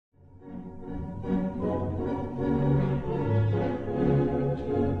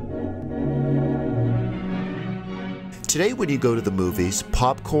Today when you go to the movies,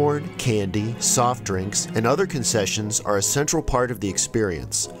 popcorn, candy, soft drinks, and other concessions are a central part of the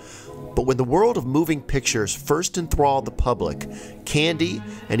experience. But when the world of moving pictures first enthralled the public, candy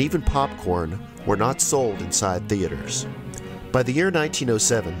and even popcorn were not sold inside theaters. By the year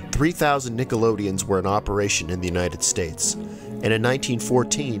 1907, 3,000 Nickelodeons were in operation in the United States, and in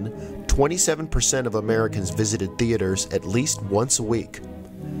 1914, 27% of Americans visited theaters at least once a week.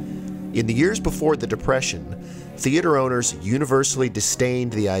 In the years before the Depression, theater owners universally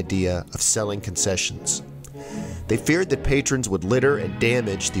disdained the idea of selling concessions. They feared that patrons would litter and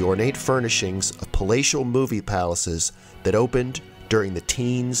damage the ornate furnishings of palatial movie palaces that opened during the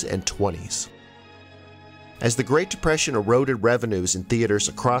teens and 20s. As the Great Depression eroded revenues in theaters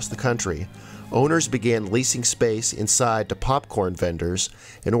across the country, owners began leasing space inside to popcorn vendors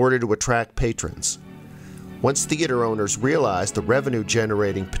in order to attract patrons. Once theater owners realized the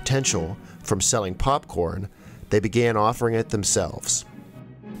revenue-generating potential from selling popcorn, they began offering it themselves.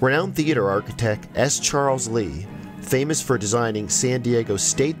 Renowned theater architect S. Charles Lee, famous for designing San Diego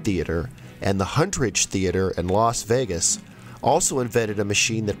State Theater and the Huntridge Theater in Las Vegas, also invented a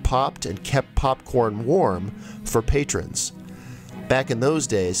machine that popped and kept popcorn warm for patrons. Back in those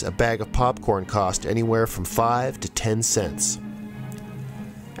days, a bag of popcorn cost anywhere from 5 to 10 cents.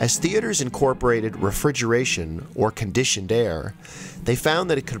 As theaters incorporated refrigeration or conditioned air, they found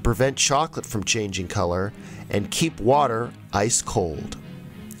that it could prevent chocolate from changing color and keep water ice cold.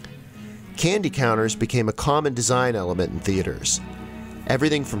 Candy counters became a common design element in theaters.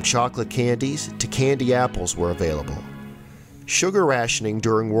 Everything from chocolate candies to candy apples were available. Sugar rationing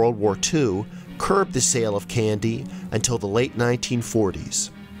during World War II curbed the sale of candy until the late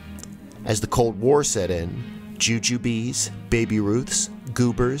 1940s. As the Cold War set in, Jujubes, Baby Ruths,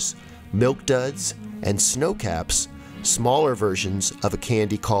 Goobers, Milk Duds, and Snow Caps, smaller versions of a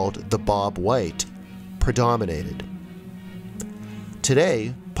candy called the Bob White, predominated.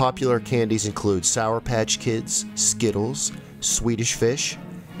 Today, popular candies include Sour Patch Kids, Skittles, Swedish Fish,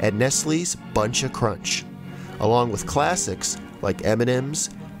 and Nestle's Bunch of Crunch, along with classics like M&M's,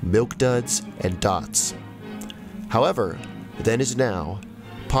 Milk Duds, and Dots. However, then as now,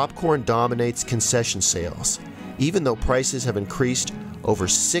 popcorn dominates concession sales, even though prices have increased over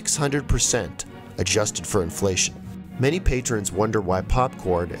 600% adjusted for inflation. Many patrons wonder why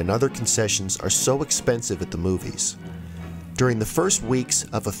popcorn and other concessions are so expensive at the movies. During the first weeks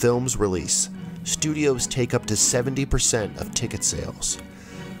of a film's release, studios take up to 70% of ticket sales.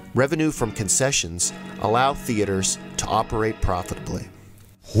 Revenue from concessions allow theaters to operate profitably.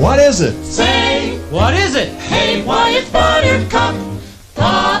 What is it? Say, what is it? Hey, why it's Buttercup.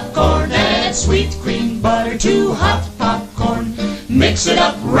 Popcorn and sweet cream butter, too hot popcorn. Mix it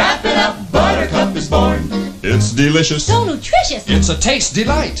up, wrap it up, Buttercup is born. It's delicious. So nutritious. It's a taste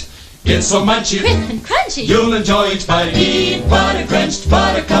delight. It's so munchy, Crisp and crunchy. you'll enjoy each bite. Eat butter-drenched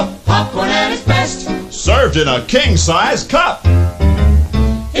Buttercup popcorn at its best. Served in a king-size cup.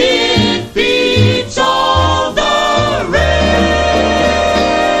 It beats all the rest.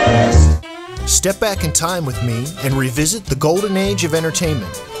 Step back in time with me and revisit the golden age of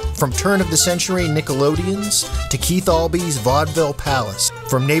entertainment. From turn-of-the-century Nickelodeons to Keith Albee's Vaudeville Palace,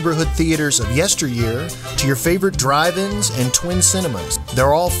 from neighborhood theaters of yesteryear to your favorite drive-ins and twin cinemas,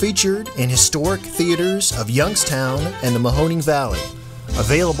 they're all featured in historic theaters of Youngstown and the Mahoning Valley.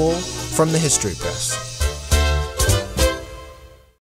 Available from the History Press.